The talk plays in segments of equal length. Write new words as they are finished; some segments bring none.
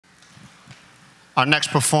Our next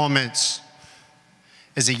performance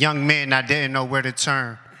is a young man that didn't know where to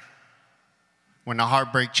turn when the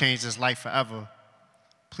heartbreak changed his life forever.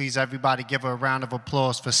 Please, everybody, give a round of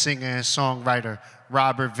applause for singer and songwriter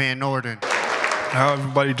Robert Van Orden. How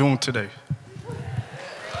everybody doing today?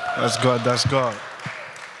 That's good, that's good.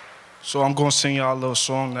 So I'm gonna sing y'all a little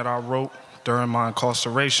song that I wrote during my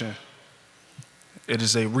incarceration. It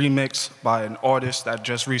is a remix by an artist that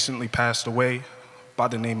just recently passed away by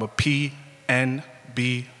the name of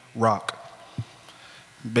PNB Rock.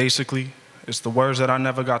 Basically, it's the words that I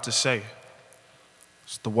never got to say.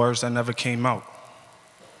 It's the words that never came out.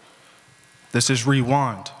 This is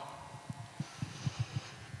Rewind.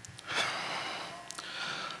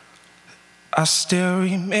 I still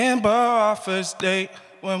remember our first date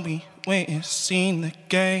when we went and seen the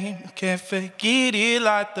game. Can't forget it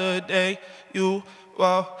like the day you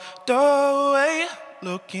walked away.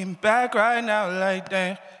 Looking back right now like,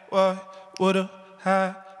 damn, what would've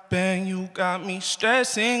happened? You got me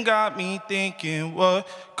stressing, got me thinking what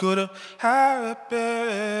could've happened.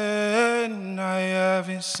 I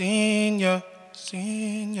haven't seen you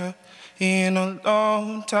in a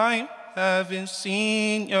long time. Haven't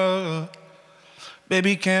seen you.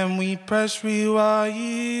 Baby, can we press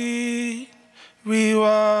rewind?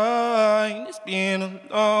 Rewind. It's been a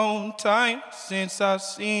long time since I've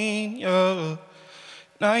seen you.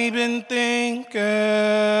 Now you've been thinking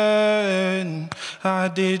I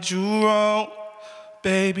did you wrong.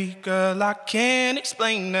 Baby girl, I can't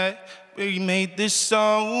explain that. We made this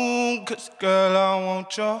song, 'cause girl, I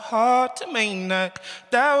want your heart to mean that.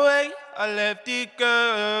 That way I left it,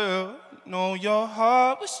 girl. Know your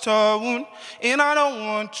heart was torn, and I don't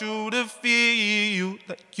want you to feel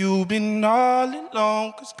like you've been all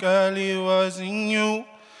alone, 'cause girl, it wasn't you,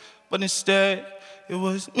 but instead it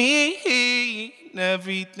was me. And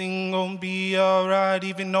everything gon' be alright,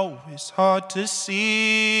 even though it's hard to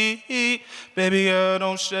see. Baby girl,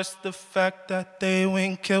 don't stress the fact that they went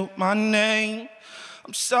and killed my name.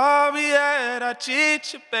 I'm sorry that I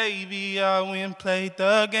cheated you, baby. I went and played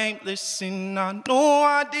the game. Listen, I know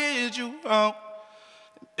I did you wrong.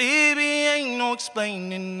 Baby, ain't no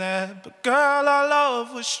explaining that. But girl, our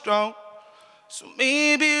love was strong. So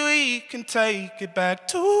maybe we can take it back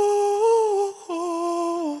to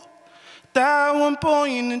that one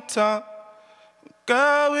point in time.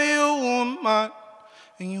 Girl, you were mine,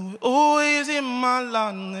 and you were always in my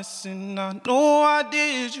line. Listen, I know I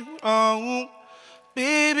did you wrong.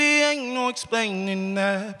 Baby, ain't no explaining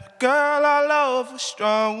that. But girl, our love was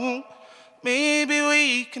strong. Maybe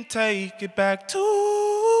we can take it back to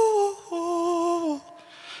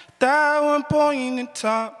that one point in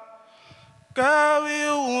time. Girl,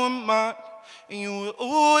 you were mine, and you were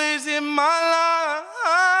always in my line.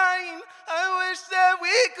 I wish that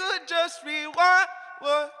we could just rewind.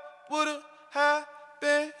 What would've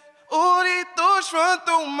happened? All these thoughts run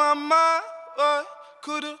through my mind. What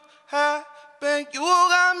could've happened? You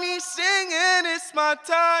got me singing, it's my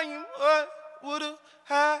time. What would've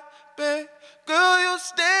happened? Girl, you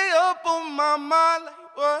stay up on my mind. Like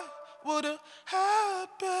what would've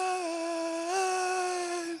happened?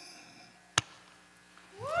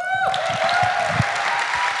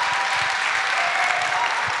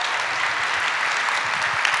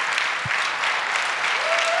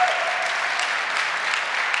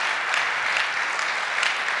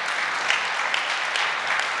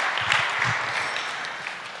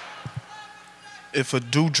 If a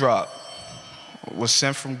dewdrop was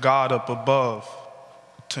sent from God up above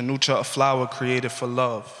to nurture a flower created for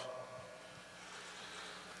love,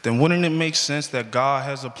 then wouldn't it make sense that God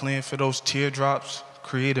has a plan for those teardrops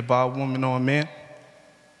created by a woman or a man?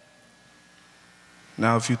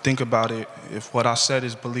 Now, if you think about it, if what I said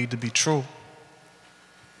is believed to be true,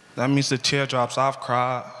 that means the teardrops I've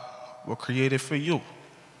cried were created for you.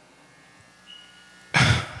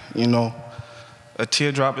 You know, a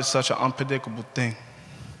teardrop is such an unpredictable thing.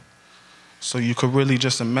 So you could really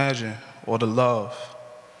just imagine all the love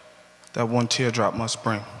that one teardrop must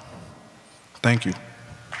bring. Thank you.